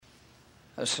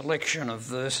A selection of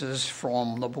verses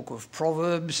from the book of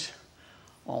Proverbs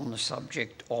on the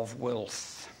subject of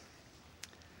wealth.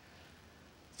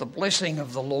 The blessing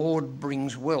of the Lord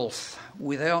brings wealth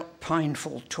without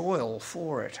painful toil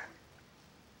for it.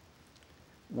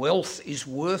 Wealth is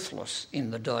worthless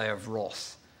in the day of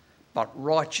wrath, but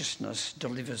righteousness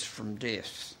delivers from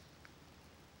death.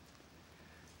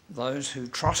 Those who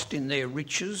trust in their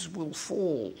riches will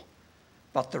fall,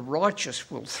 but the righteous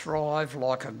will thrive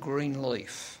like a green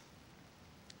leaf.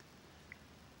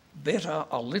 Better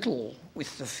a little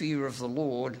with the fear of the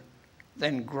Lord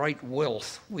than great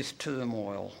wealth with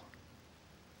turmoil.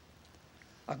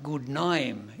 A good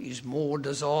name is more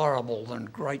desirable than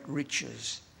great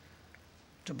riches.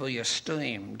 To be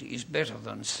esteemed is better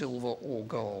than silver or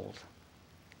gold.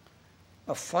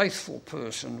 A faithful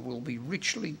person will be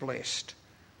richly blessed,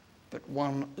 but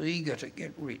one eager to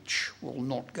get rich will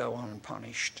not go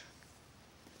unpunished.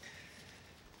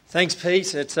 Thanks,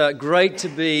 Pete. It's great to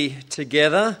be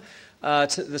together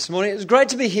this morning. It was great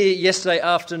to be here yesterday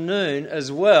afternoon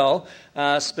as well,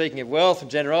 speaking of wealth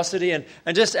and generosity, and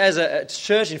just as a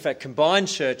church, in fact, combined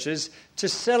churches, to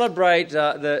celebrate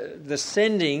the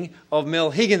sending of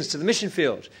Mel Higgins to the mission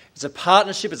field. It's a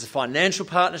partnership, it's a financial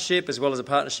partnership, as well as a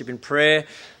partnership in prayer,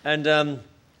 and it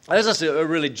was just a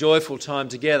really joyful time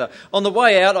together. On the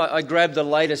way out, I grabbed the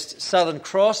latest Southern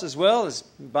Cross as well. There's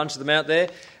a bunch of them out there.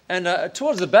 And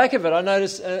towards the back of it, I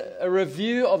noticed a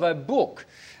review of a book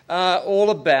all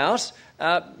about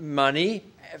money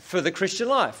for the Christian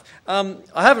life. I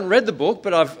haven't read the book,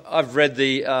 but I've read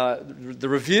the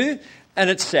review, and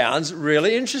it sounds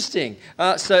really interesting.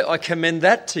 So I commend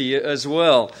that to you as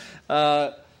well.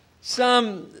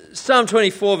 Psalm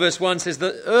 24 verse 1 says,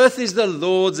 "The earth is the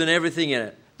Lord's and everything in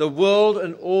it, the world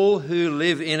and all who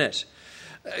live in it."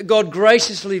 God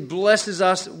graciously blesses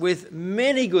us with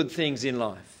many good things in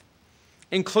life,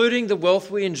 including the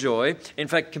wealth we enjoy. In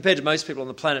fact, compared to most people on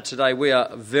the planet today, we are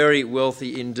very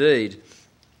wealthy indeed.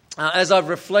 As I've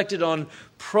reflected on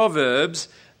Proverbs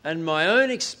and my own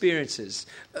experiences,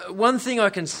 one thing I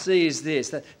can see is this,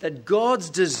 that God's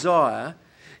desire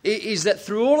is that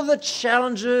through all of the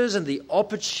challenges and the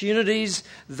opportunities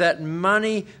that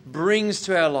money brings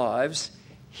to our lives,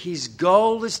 His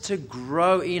goal is to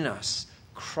grow in us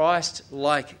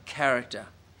Christ-like character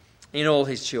in all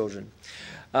His children.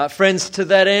 Friends, to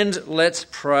that end, let's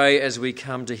pray as we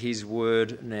come to His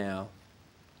word now.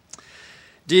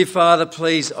 Dear Father,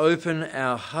 please open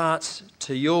our hearts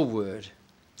to your word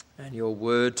and your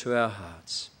word to our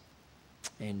hearts.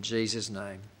 In Jesus'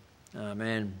 name,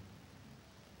 amen.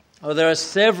 Well, there are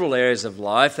several areas of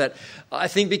life that I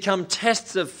think become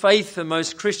tests of faith for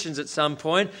most Christians at some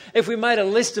point. If we made a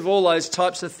list of all those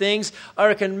types of things, I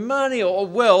reckon money or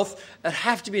wealth would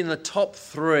have to be in the top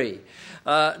three.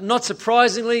 Not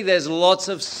surprisingly, there's lots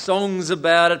of songs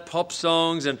about it, pop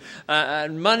songs,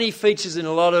 and money features in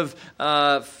a lot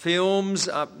of films.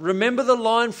 Remember the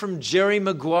line from Jerry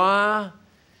Maguire?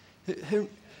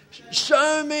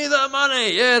 Show me the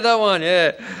money. Yeah, that one,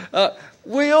 yeah.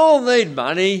 We all need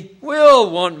money, we all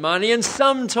want money, and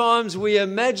sometimes we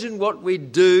imagine what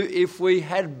we'd do if we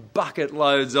had bucket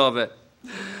loads of it.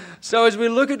 So as we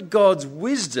look at God's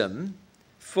wisdom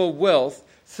for wealth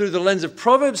through the lens of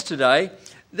Proverbs today,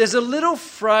 there's a little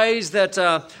phrase that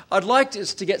I'd like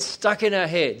us to get stuck in our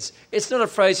heads. It's not a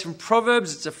phrase from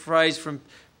Proverbs, it's a phrase from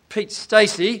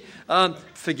Stacey.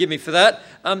 Forgive me for that.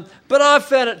 But I've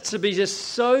found it to be just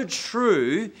so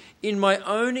true in my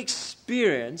own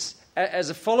experience as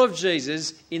a follower of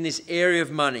Jesus in this area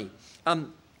of money.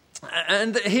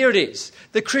 And here it is.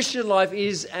 The Christian life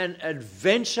is an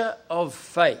adventure of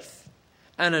faith.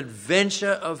 An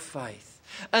adventure of faith.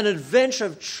 An adventure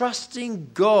of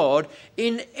trusting God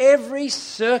in every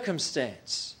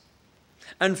circumstance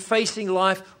and facing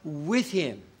life with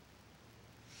Him.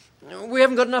 We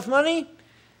haven't got enough money?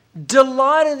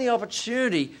 Delight in the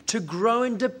opportunity to grow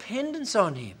in dependence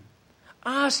on Him.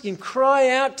 Ask Him, cry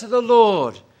out to the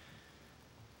Lord.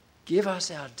 Give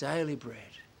us our daily bread.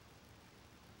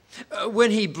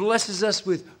 When He blesses us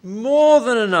with more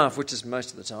than enough, which is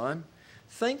most of the time,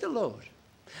 thank the Lord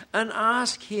and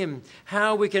ask Him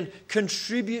how we can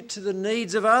contribute to the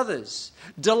needs of others.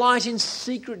 Delight in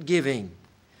secret giving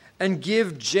and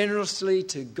give generously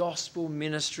to gospel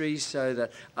ministry so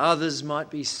that others might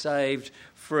be saved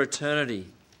for eternity.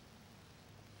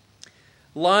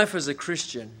 Life as a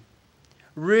Christian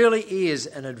really is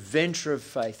an adventure of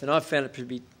faith, and I've found it to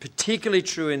be particularly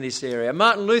true in this area.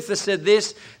 Martin Luther said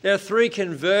this: there are three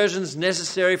conversions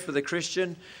necessary for the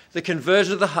Christian: the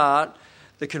conversion of the heart,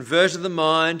 the conversion of the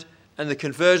mind, and the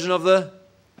conversion of the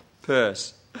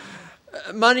purse.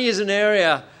 Money is an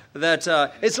area that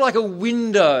it's like a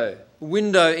window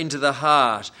window into the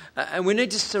heart. And we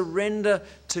need to surrender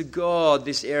to God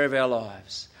this area of our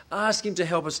lives. Ask Him to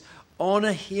help us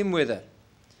honour Him with it.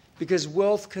 Because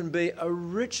wealth can be a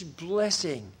rich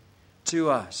blessing to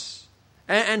us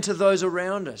and to those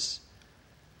around us.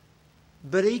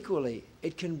 But equally,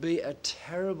 it can be a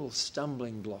terrible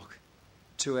stumbling block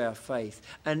to our faith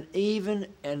and even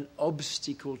an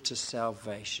obstacle to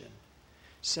salvation.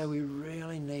 So we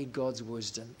really need God's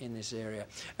wisdom in this area.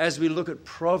 As we look at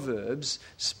Proverbs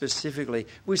specifically,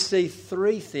 we see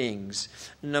three things.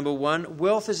 Number one,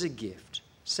 wealth is a gift.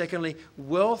 Secondly,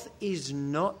 wealth is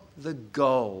not the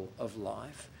goal of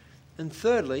life. And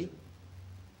thirdly,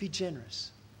 be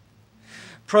generous.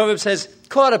 Proverbs has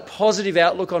quite a positive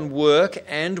outlook on work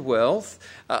and wealth.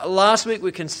 Last week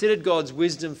we considered God's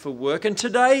wisdom for work, and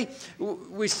today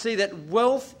we see that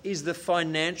wealth is the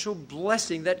financial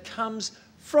blessing that comes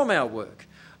from our work.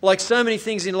 Like so many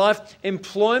things in life,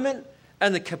 employment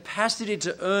and the capacity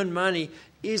to earn money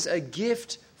is a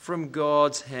gift from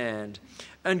God's hand.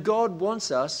 And God wants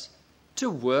us to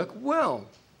work well.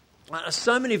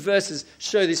 So many verses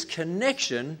show this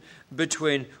connection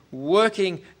between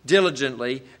working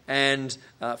diligently and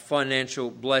financial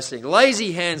blessing.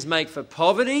 Lazy hands make for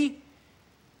poverty,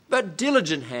 but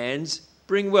diligent hands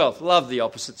bring wealth. Love the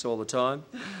opposites all the time.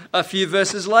 A few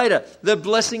verses later, the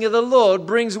blessing of the Lord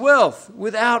brings wealth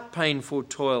without painful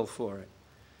toil for it.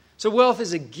 So wealth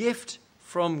is a gift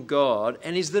from God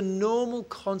and is the normal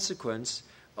consequence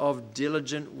of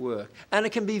diligent work. And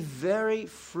it can be very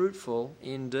fruitful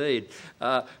indeed.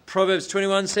 Proverbs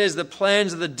 21 says, the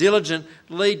plans of the diligent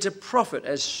lead to profit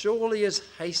as surely as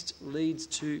haste leads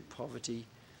to poverty.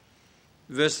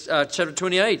 Chapter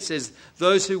 28 says,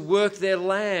 those who work their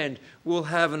land will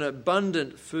have an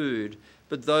abundant food,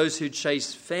 but those who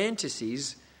chase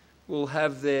fantasies will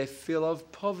have their fill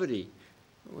of poverty.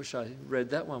 I wish I read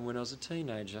that one when I was a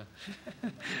teenager,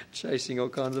 chasing all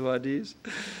kinds of ideas.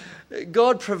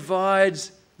 God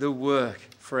provides the work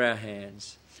for our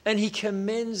hands, and He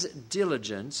commends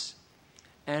diligence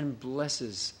and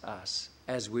blesses us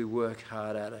as we work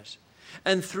hard at it.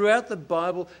 And throughout the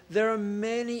Bible, there are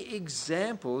many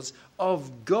examples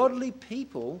of godly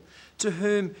people to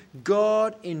whom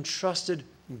God entrusted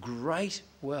great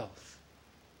wealth.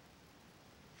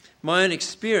 My own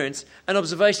experience and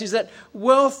observation is that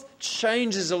wealth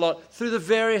changes a lot through the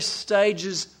various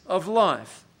stages of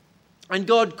life. And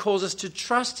God calls us to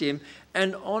trust Him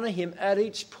and honour Him at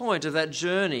each point of that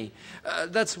journey.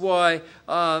 That's why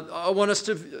I want us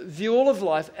to view all of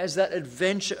life as that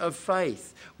adventure of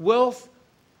faith. Wealth,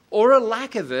 or a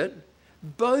lack of it,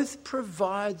 both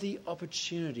provide the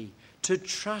opportunity to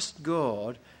trust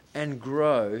God and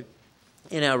grow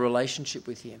in our relationship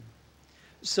with Him.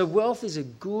 So wealth is a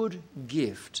good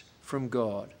gift from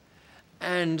God,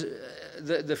 and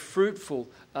the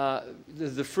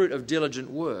fruit of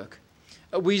diligent work.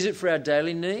 We use it for our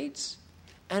daily needs,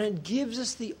 and it gives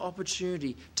us the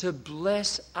opportunity to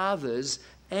bless others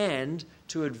and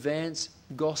to advance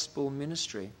gospel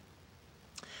ministry.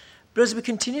 But as we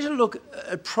continue to look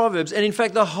at Proverbs, and in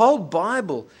fact the whole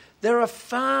Bible, there are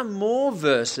far more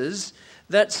verses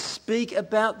that speak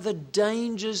about the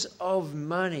dangers of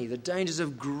money, the dangers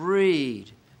of greed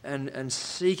and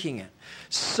seeking it.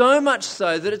 So much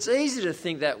so that it's easy to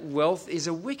think that wealth is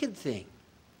a wicked thing.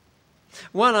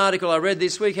 One article I read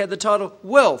this week had the title,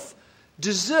 Wealth,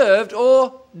 Deserved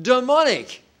or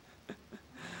Demonic?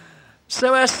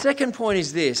 So our second point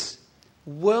is this: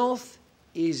 wealth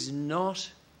is not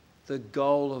the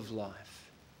goal of life.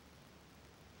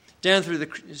 Down through the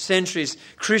centuries,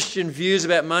 Christian views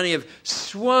about money have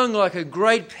swung like a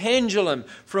great pendulum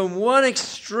from one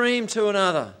extreme to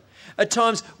another. At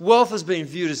times, wealth has been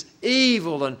viewed as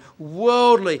evil and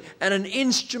worldly and an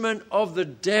instrument of the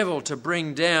devil to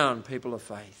bring down people of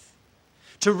faith.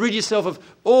 To rid yourself of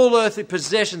all earthly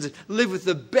possessions and live with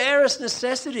the barest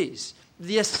necessities,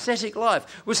 the ascetic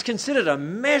life, was considered a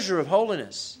measure of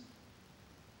holiness.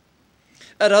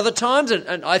 At other times,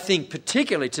 and I think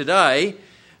particularly today,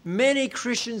 many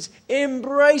Christians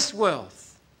embrace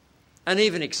wealth and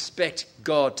even expect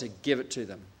God to give it to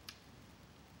them.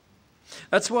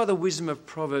 That's why the wisdom of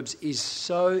Proverbs is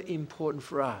so important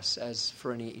for us as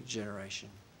for any generation.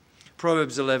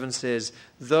 Proverbs 11 says,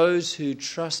 those who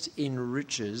trust in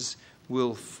riches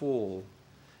will fall,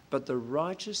 but the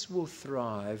righteous will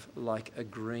thrive like a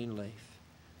green leaf.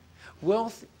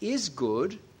 Wealth is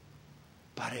good,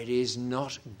 but it is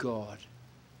not God.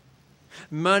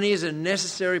 Money is a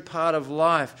necessary part of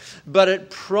life, but it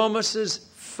promises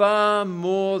far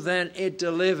more than it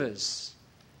delivers.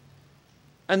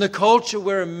 And the culture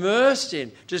we're immersed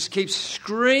in just keeps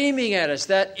screaming at us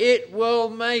that it will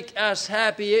make us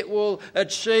happy, it will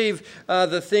achieve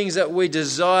the things that we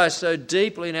desire so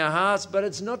deeply in our hearts, but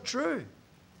it's not true.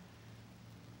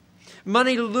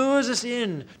 Money lures us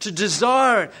in to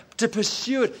desire it, to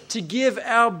pursue it, to give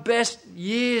our best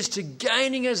years to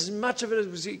gaining as much of it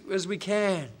as we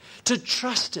can, to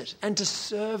trust it and to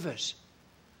serve it.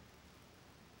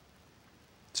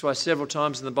 That's why several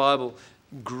times in the Bible,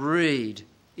 greed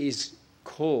is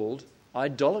called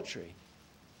idolatry.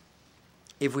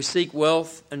 If we seek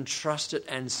wealth and trust it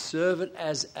and serve it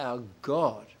as our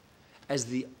God, as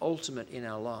the ultimate in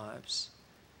our lives,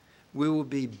 we will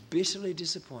be bitterly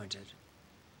disappointed,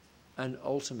 and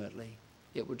ultimately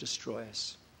it will destroy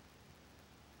us.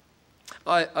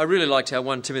 I really liked how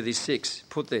 1 Timothy 6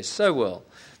 put this so well.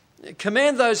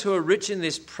 Command those who are rich in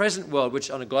this present world,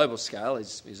 which on a global scale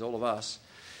is all of us,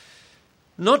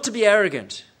 not to be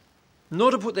arrogant, nor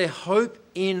to put their hope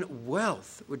in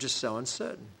wealth, which is so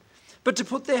uncertain, but to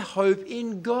put their hope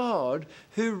in God,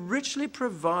 who richly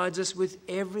provides us with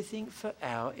everything for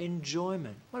our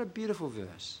enjoyment. What a beautiful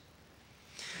verse.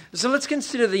 So let's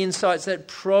consider the insights that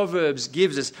Proverbs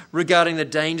gives us regarding the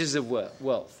dangers of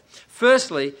wealth.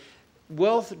 Firstly,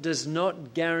 wealth does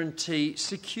not guarantee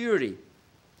security.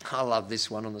 I love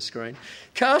this one on the screen.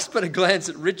 Cast but a glance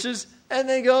at riches and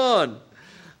they're gone,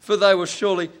 for they will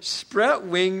surely sprout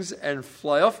wings and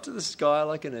fly off to the sky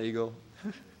like an eagle.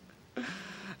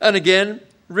 And again,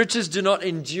 riches do not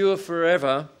endure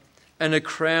forever, and a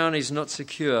crown is not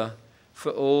secure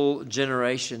for all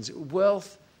generations.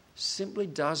 Wealth simply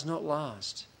does not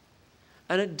last,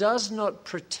 and it does not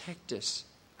protect us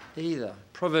either.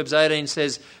 Proverbs 18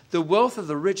 says, the wealth of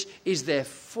the rich is their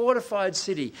fortified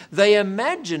city. They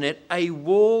imagine it a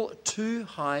wall too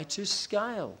high to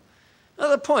scale. Now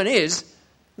the point is,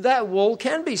 that wall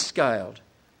can be scaled.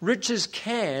 Riches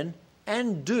can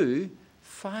and do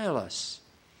fail us.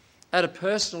 At a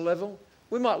personal level,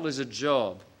 we might lose a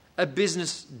job. A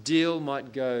business deal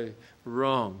might go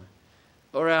wrong.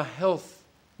 Or our health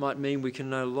might mean we can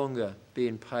no longer be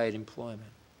in paid employment.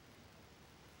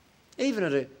 Even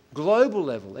at a global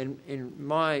level, in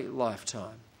my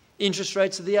lifetime, interest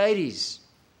rates of the 80s,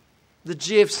 the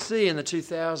GFC in the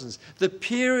 2000s, the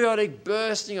periodic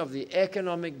bursting of the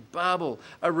economic bubble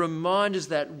are reminders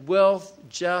that wealth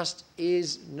just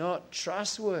is not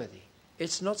trustworthy.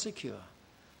 It's not secure.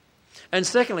 And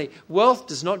secondly, wealth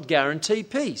does not guarantee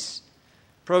peace.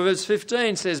 Proverbs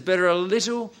 15 says, better a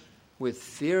little with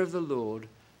fear of the Lord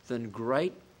than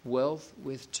great wealth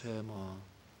with turmoil.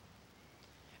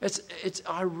 It's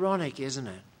ironic, isn't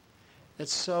it? That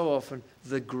so often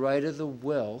the greater the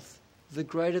wealth, the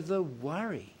greater the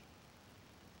worry.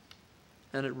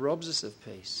 And it robs us of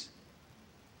peace.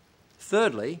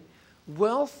 Thirdly,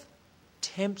 wealth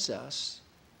tempts us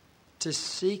to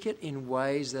seek it in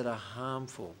ways that are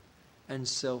harmful and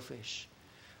selfish.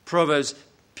 Proverbs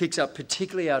picks up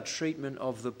particularly our treatment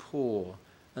of the poor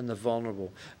and the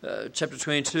vulnerable. Chapter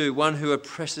 22, one who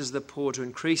oppresses the poor to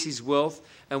increase his wealth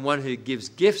and one who gives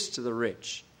gifts to the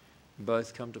rich,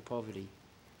 both come to poverty.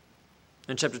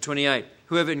 And chapter 28,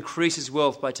 whoever increases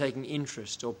wealth by taking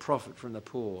interest or profit from the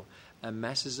poor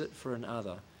amasses it for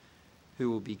another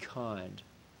who will be kind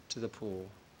to the poor.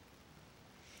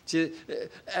 See,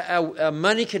 our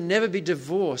money can never be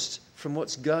divorced from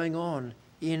what's going on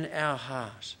in our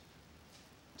heart.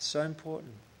 It's so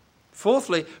important.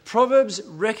 Fourthly, Proverbs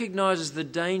recognises the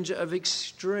danger of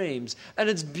extremes, and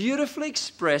it's beautifully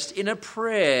expressed in a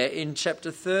prayer in chapter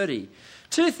 30.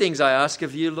 2 things I ask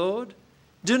of you, Lord.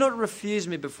 Do not refuse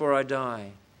me before I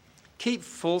die. Keep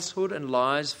falsehood and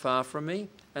lies far from me.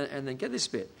 And then get this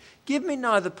bit. Give me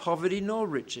neither poverty nor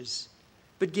riches,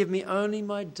 but give me only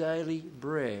my daily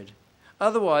bread.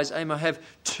 Otherwise, I may have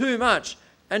too much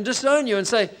and disown you and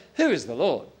say, who is the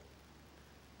Lord?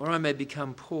 Or I may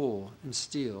become poor and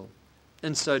steal,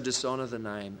 and so dishonour the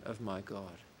name of my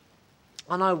God.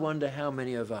 And I wonder how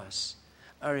many of us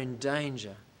are in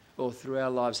danger, or through our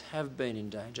lives have been in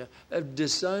danger, of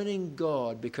disowning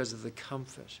God because of the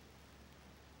comfort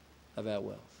of our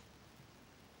wealth.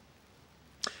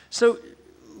 So,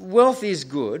 wealth is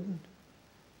good,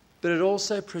 but it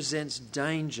also presents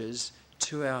dangers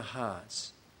to our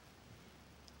hearts.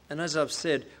 And as I've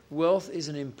said, wealth is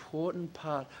an important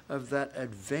part of that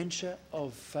adventure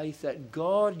of faith that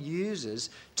God uses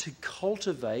to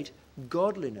cultivate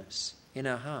godliness in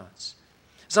our hearts.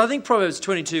 So I think Proverbs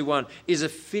 22:1 is a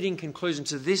fitting conclusion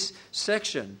to this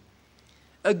section.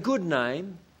 A good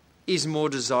name is more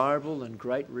desirable than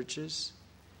great riches.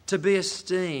 To be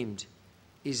esteemed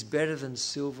is better than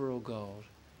silver or gold.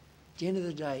 At the end of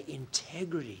the day,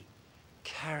 integrity,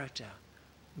 character,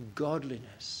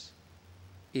 godliness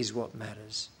is what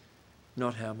matters,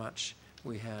 not how much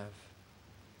we have.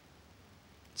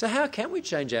 So how can we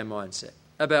change our mindset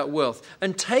about wealth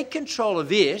and take control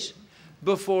of it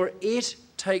before it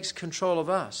takes control of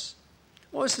us?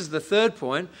 Well, this is the third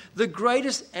point. The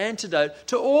greatest antidote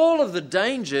to all of the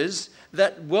dangers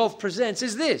that wealth presents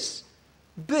is this: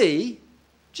 be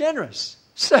generous.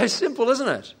 So simple, isn't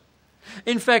it?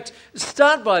 In fact,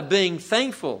 start by being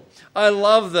thankful. I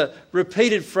love the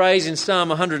repeated phrase in Psalm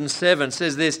 107. It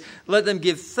says this: let them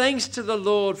give thanks to the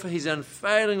Lord for his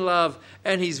unfailing love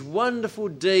and his wonderful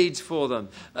deeds for them.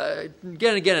 Again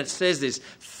and again it says this.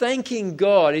 Thanking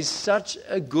God is such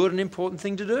a good and important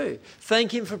thing to do.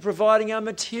 Thank him for providing our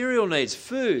material needs,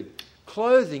 food,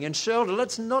 clothing and shelter.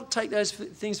 Let's not take those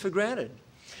things for granted.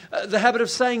 The habit of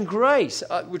saying grace,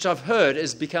 which I've heard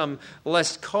has become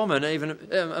less common even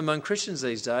among Christians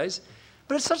these days,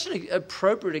 but it's such an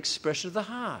appropriate expression of the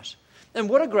heart. And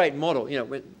what a great model,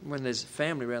 when there's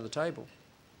family around the table.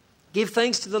 Give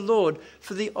thanks to the Lord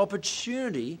for the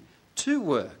opportunity to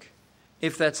work,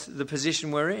 if that's the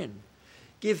position we're in.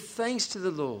 Give thanks to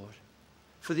the Lord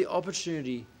for the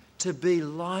opportunity to be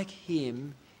like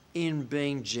him in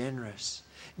being generous.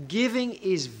 Giving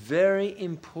is very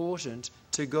important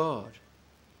to God.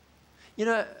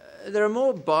 There are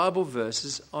more Bible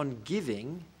verses on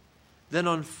giving than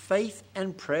on faith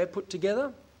and prayer put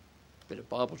together. Bit of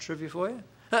Bible trivia for you.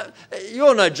 You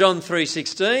all know John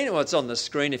 3:16. Well, it's on the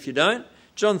screen if you don't.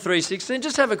 John 3:16.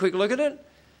 Just have a quick look at it.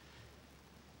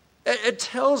 It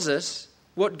tells us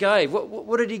what gave.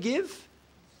 What did he give?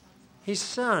 His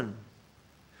son.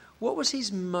 What was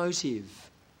his motive?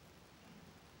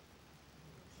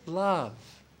 Love.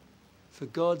 For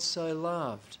God so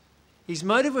loved. His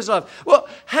motive was love. Well,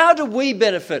 how do we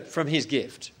benefit from his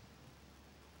gift?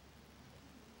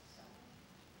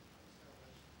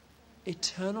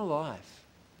 Eternal life.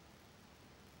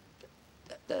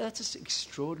 That's just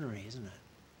extraordinary, isn't it?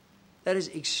 That is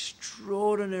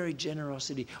extraordinary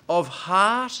generosity of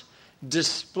heart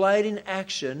displayed in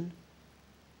action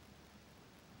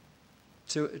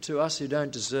to us who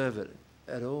don't deserve it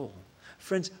at all.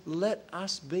 Friends, let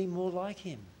us be more like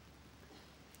him.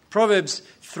 Proverbs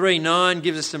 3:9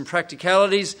 gives us some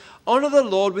practicalities. Honour the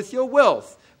Lord with your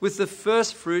wealth, with the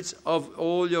first fruits of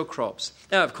all your crops.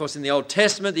 Now, of course, in the Old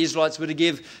Testament, the Israelites were to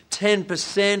give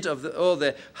 10% of all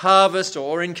their harvest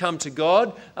or income to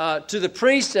God, to the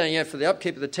priests, and for the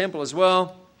upkeep of the temple as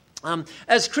well.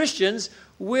 As Christians,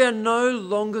 we are no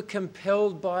longer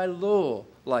compelled by law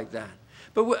like that.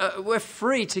 But we're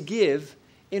free to give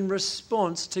in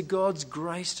response to God's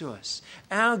grace to us.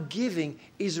 Our giving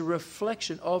is a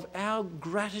reflection of our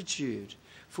gratitude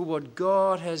for what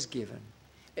God has given.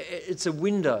 It's a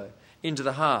window into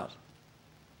the heart.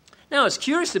 Now, I was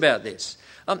curious about this.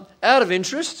 Out of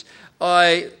interest,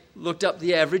 I looked up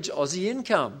the average Aussie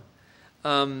income.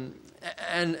 And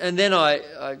then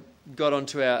I got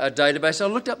onto our database. I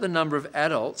looked up the number of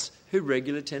adults who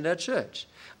regularly attend our church.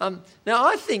 Now,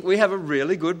 I think we have a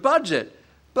really good budget.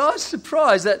 But I was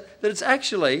surprised that it's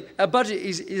actually, our budget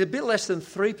is a bit less than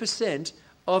 3%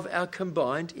 of our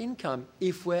combined income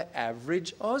if we're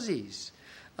average Aussies.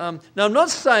 Now, I'm not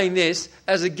saying this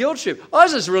as a guilt trip. I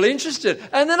was just really interested.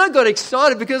 And then I got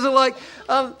excited because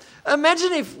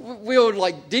imagine if we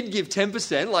all did give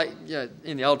 10%,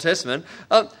 in the Old Testament.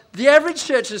 The average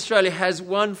church in Australia has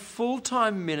one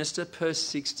full-time minister per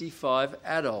 65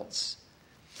 adults.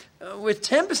 With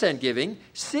 10% giving,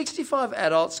 65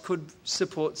 adults could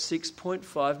support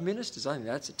 6.5 ministers. I think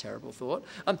that's a terrible thought.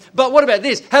 But what about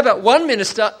this? How about one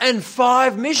minister and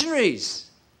 5 missionaries?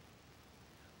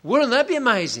 Wouldn't that be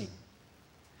amazing?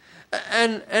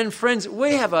 And friends,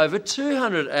 we have over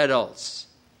 200 adults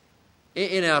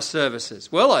in our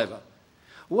services. Well over.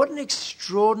 What an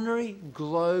extraordinary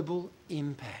global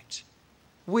impact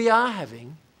we are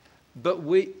having, but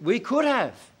we could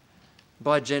have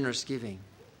by generous giving.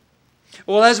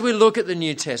 Well, as we look at the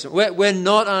New Testament, we're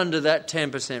not under that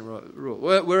 10% rule.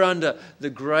 We're under the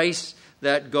grace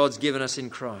that God's given us in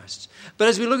Christ. But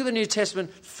as we look at the New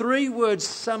Testament, 3 words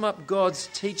sum up God's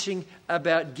teaching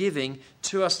about giving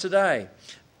to us today.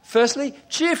 Firstly,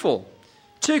 cheerful.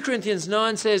 2 Corinthians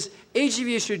 9 says, each of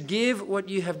you should give what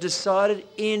you have decided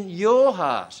in your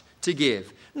heart to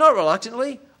give, not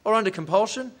reluctantly or under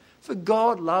compulsion, for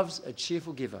God loves a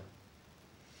cheerful giver.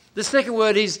 The second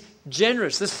word is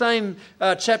generous. The same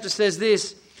chapter says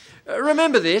this,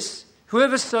 remember this,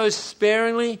 whoever sows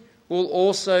sparingly will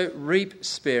also reap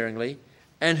sparingly,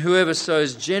 and whoever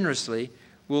sows generously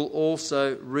will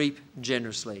also reap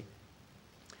generously.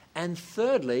 And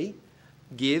thirdly,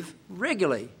 give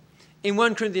regularly. In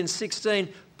 1 Corinthians 16,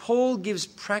 Paul gives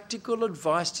practical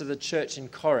advice to the church in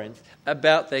Corinth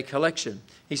about their collection.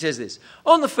 He says this: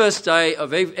 "On the first day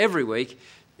of every week,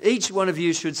 each one of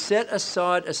you should set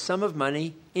aside a sum of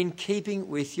money in keeping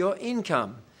with your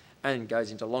income." And goes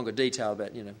into longer detail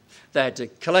about, they had to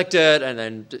collect it and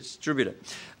then distribute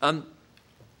it.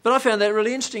 But I found that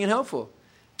really interesting and helpful.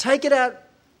 Take it out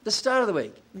the start of the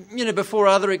week, before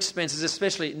other expenses,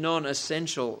 especially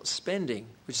non-essential spending,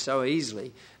 which so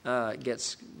easily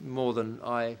gets more than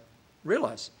I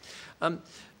realise. And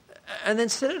then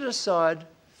set it aside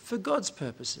for God's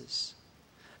purposes.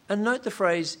 And note the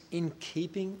phrase, "in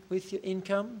keeping with your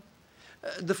income."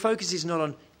 The focus is not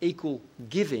on equal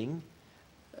giving,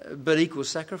 but equal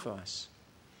sacrifice.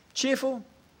 Cheerful,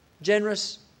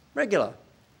 generous, regular.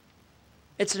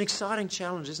 It's an exciting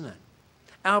challenge, isn't it?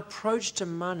 Our approach to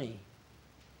money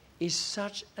is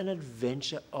such an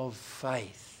adventure of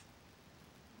faith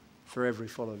for every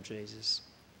follower of Jesus.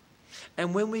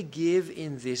 And when we give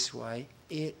in this way,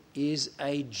 it is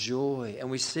a joy. And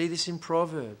we see this in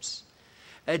Proverbs.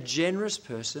 A generous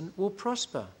person will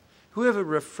prosper. Whoever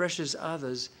refreshes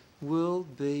others will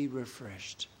be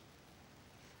refreshed.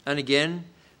 And again,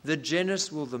 the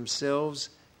generous will themselves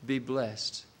be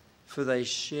blessed, for they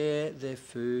share their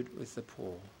food with the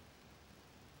poor.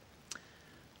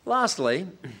 Lastly,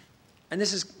 and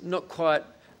this is not quite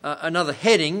another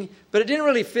heading, but it didn't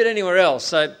really fit anywhere else,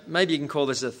 so maybe you can call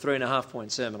this a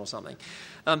 3.5-point sermon or something.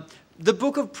 The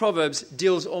book of Proverbs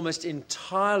deals almost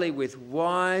entirely with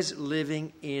wise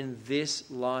living in this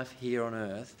life here on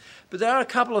earth, but there are a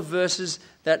couple of verses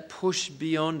that push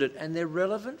beyond it, and they're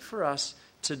relevant for us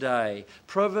today.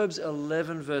 Proverbs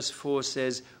 11 verse 4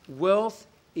 says, "Wealth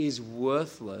is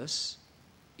worthless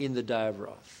in the day of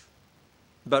wrath,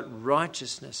 but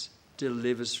righteousness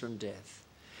delivers from death."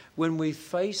 When we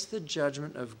face the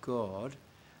judgment of God,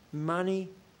 money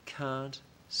can't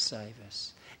save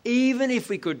us. Even if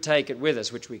we could take it with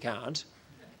us, which we can't,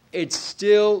 it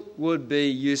still would be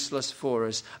useless for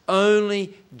us.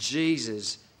 Only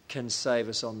Jesus can save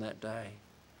us on that day.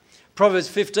 Proverbs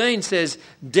 15 says,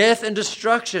 "Death and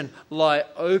destruction lie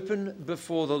open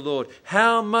before the Lord.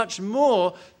 How much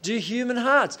more do human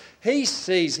hearts?" He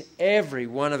sees every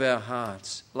one of our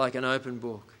hearts like an open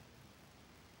book.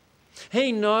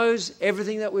 He knows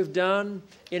everything that we've done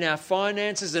in our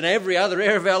finances and every other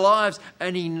area of our lives,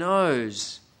 and He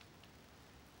knows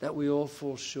that we all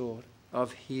fall short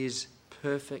of His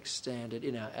perfect standard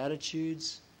in our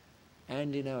attitudes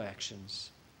and in our actions.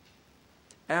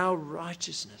 Our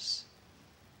righteousness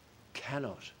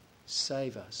cannot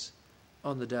save us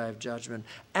on the day of judgment.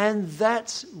 And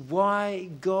that's why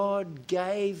God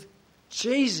gave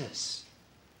Jesus,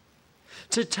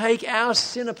 to take our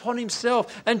sin upon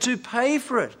Himself and to pay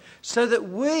for it, so that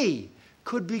we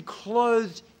could be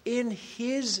clothed in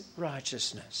His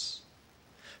righteousness,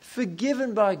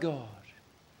 forgiven by God,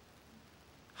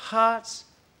 hearts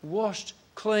washed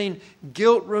clean,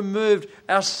 guilt removed,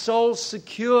 our souls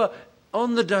secure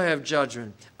on the day of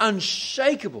judgment,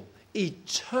 unshakable,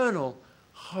 eternal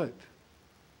hope.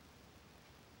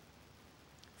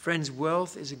 Friends,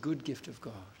 wealth is a good gift of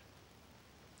God,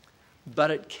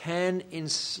 but it can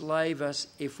enslave us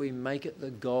if we make it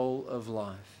the goal of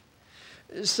life.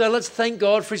 So let's thank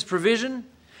God for His provision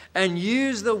and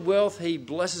use the wealth He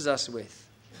blesses us with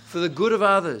for the good of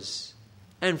others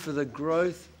and for the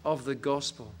growth of the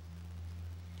gospel.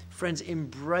 Friends,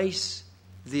 embrace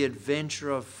the adventure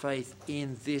of faith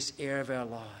in this area of our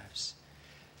lives,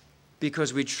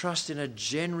 because we trust in a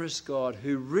generous God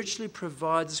who richly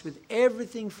provides us with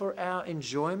everything for our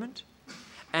enjoyment,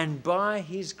 and by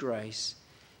His grace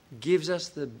gives us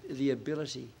the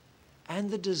ability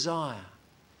and the desire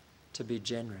to be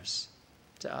generous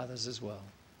to others as well.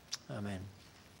 Amen.